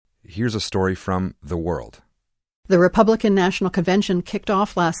here's a story from The World. The Republican National Convention kicked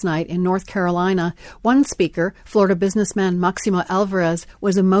off last night in North Carolina. One speaker, Florida businessman Maximo Alvarez,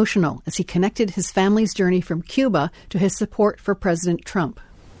 was emotional as he connected his family's journey from Cuba to his support for President Trump.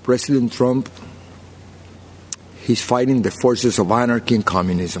 President Trump, he's fighting the forces of anarchy and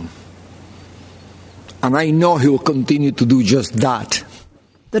communism. And I know he will continue to do just that.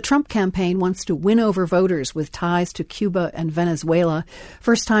 The Trump campaign wants to win over voters with ties to Cuba and Venezuela.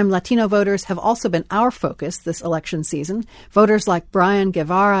 First-time Latino voters have also been our focus this election season. Voters like Brian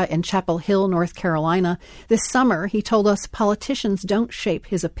Guevara in Chapel Hill, North Carolina. This summer, he told us politicians don't shape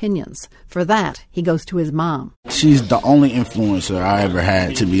his opinions. For that, he goes to his mom. She's the only influencer I ever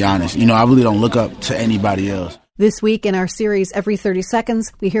had, to be honest. I really don't look up to anybody else. This week in our series Every 30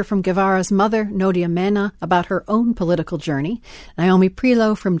 Seconds, we hear from Guevara's mother, Nodia Mena, about her own political journey. Naomi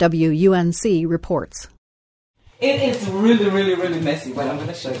Prilo from WUNC reports. It is really, really, really messy, but I'm going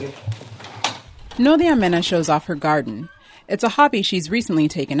to show you. Nodia Mena shows off her garden. It's a hobby she's recently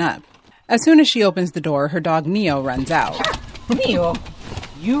taken up. As soon as she opens the door, her dog Neo runs out. Neo,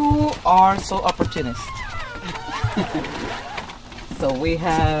 you are so opportunist. So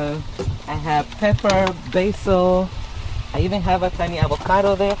I have pepper, basil. I even have a tiny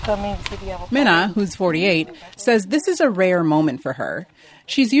avocado there coming. Mena, who's 48, says this is a rare moment for her.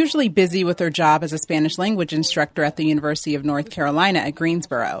 She's usually busy with her job as a Spanish language instructor at the University of North Carolina at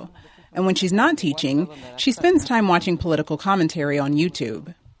Greensboro. And when she's not teaching, she spends time watching political commentary on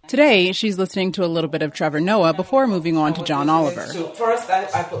YouTube. Today, she's listening to a little bit of Trevor Noah before moving on to John Oliver. First,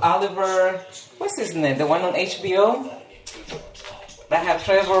 I put Oliver, what's his name, the one on HBO? I have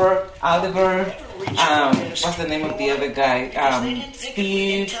Trevor, Oliver, what's the name of the other guy?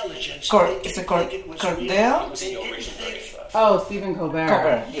 Steve, Cordell? Oh, Stephen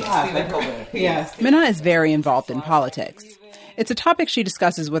Colbert. Stephen Colbert. Yes. Mena is very involved in politics. It's a topic she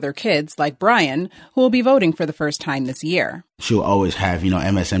discusses with her kids, like Brian, who will be voting for the first time this year. She'll always have,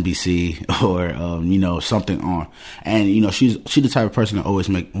 MSNBC or, something on. And, she's the type of person that always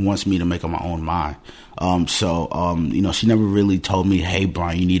wants me to make up my own mind. She never really told me, hey,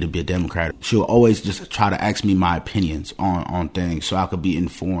 Brian, you need to be a Democrat. She'll always just try to ask me my opinions on things so I could be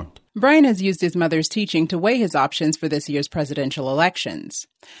informed. Brian has used his mother's teaching to weigh his options for this year's presidential elections.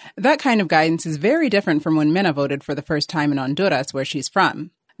 That kind of guidance is very different from when Mena voted for the first time in Honduras, where she's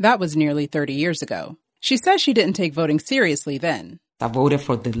from. That was nearly 30 years ago. She says she didn't take voting seriously then. I voted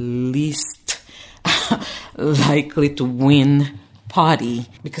for the least likely to win party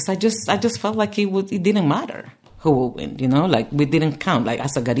because I just felt like it didn't matter who would win, we didn't count. Like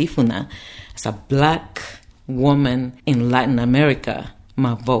as a Garifuna, as a black woman in Latin America,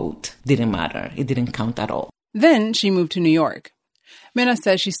 my vote didn't matter. It didn't count at all. Then she moved to New York. Mena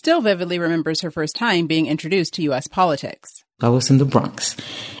says she still vividly remembers her first time being introduced to U.S. politics. I was in the Bronx,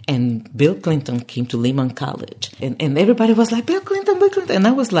 and Bill Clinton came to Lehman College, and everybody was like, Bill Clinton. And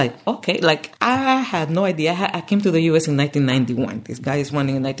I was like, okay, I had no idea. I came to the U.S. in 1991. This guy is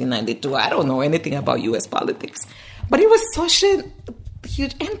running in 1992. I don't know anything about U.S. politics. But it was such a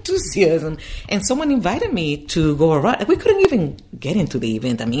huge enthusiasm, and someone invited me to go around. We couldn't even get into the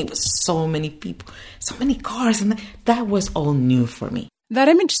event. I mean, it was so many people, so many cars, and that was all new for me. That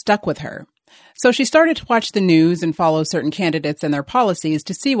image stuck with her. So she started to watch the news and follow certain candidates and their policies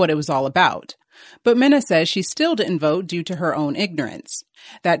to see what it was all about. But Mena says she still didn't vote due to her own ignorance.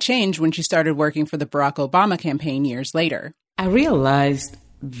 That changed when she started working for the Barack Obama campaign years later. I realized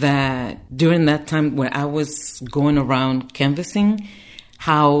that during that time when I was going around canvassing,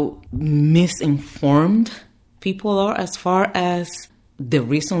 how misinformed people are as far as the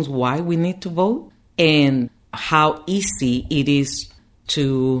reasons why we need to vote, and how easy it is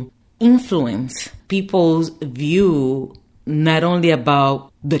to influence people's view not only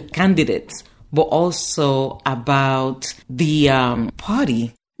about the candidates, but also about the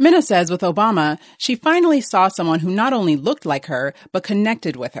party. Mena says with Obama, she finally saw someone who not only looked like her, but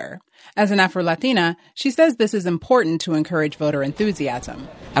connected with her. As an Afro-Latina, she says this is important to encourage voter enthusiasm.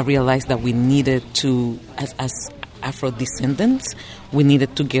 I realized that we needed to, as Afro-descendants, we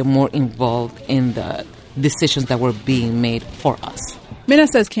needed to get more involved in the decisions that were being made for us. Mena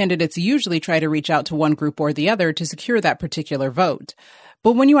says candidates usually try to reach out to one group or the other to secure that particular vote.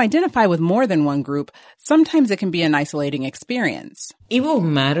 But when you identify with more than one group, sometimes it can be an isolating experience. It will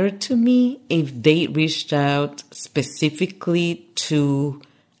matter to me if they reached out specifically to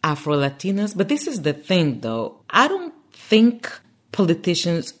Afro-Latinas. But this is the thing, though. I don't think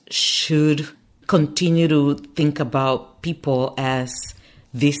politicians should continue to think about people as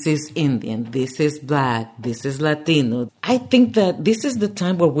this is Indian, this is Black, this is Latino. I think that this is the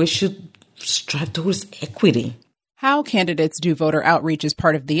time where we should strive towards equity. How candidates do voter outreach is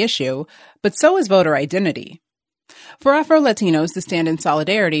part of the issue, but so is voter identity. For Afro-Latinos to stand in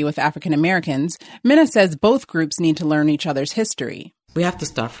solidarity with African Americans, Minna says both groups need to learn each other's history. We have to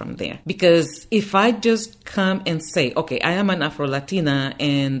start from there. Because if I just come and say, okay, I am an Afro-Latina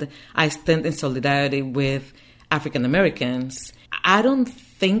and I stand in solidarity with African Americans, I don't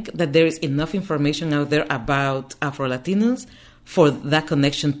think that there is enough information out there about Afro-Latinos for that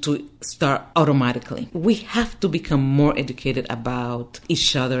connection to start automatically. We have to become more educated about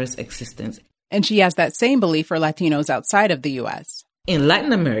each other's existence. And she has that same belief for Latinos outside of the U.S. In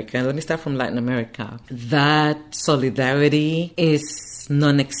Latin America, let me start from Latin America, that solidarity is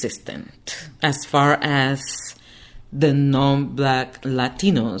non-existent as far as the non-Black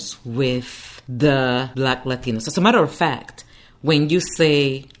Latinos with the Black Latinos. As a matter of fact, when you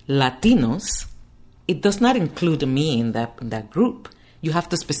say Latinos, it does not include me in that group. You have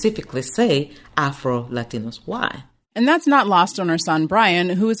to specifically say Afro-Latinos. Why? And that's not lost on her son, Brian,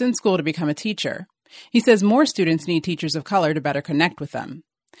 who is in school to become a teacher. He says more students need teachers of color to better connect with them.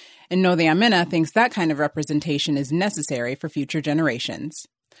 And Nodea Minna thinks that kind of representation is necessary for future generations.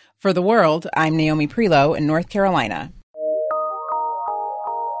 For The World, I'm Naomi Prelo in North Carolina.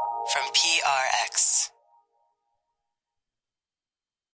 From PRX.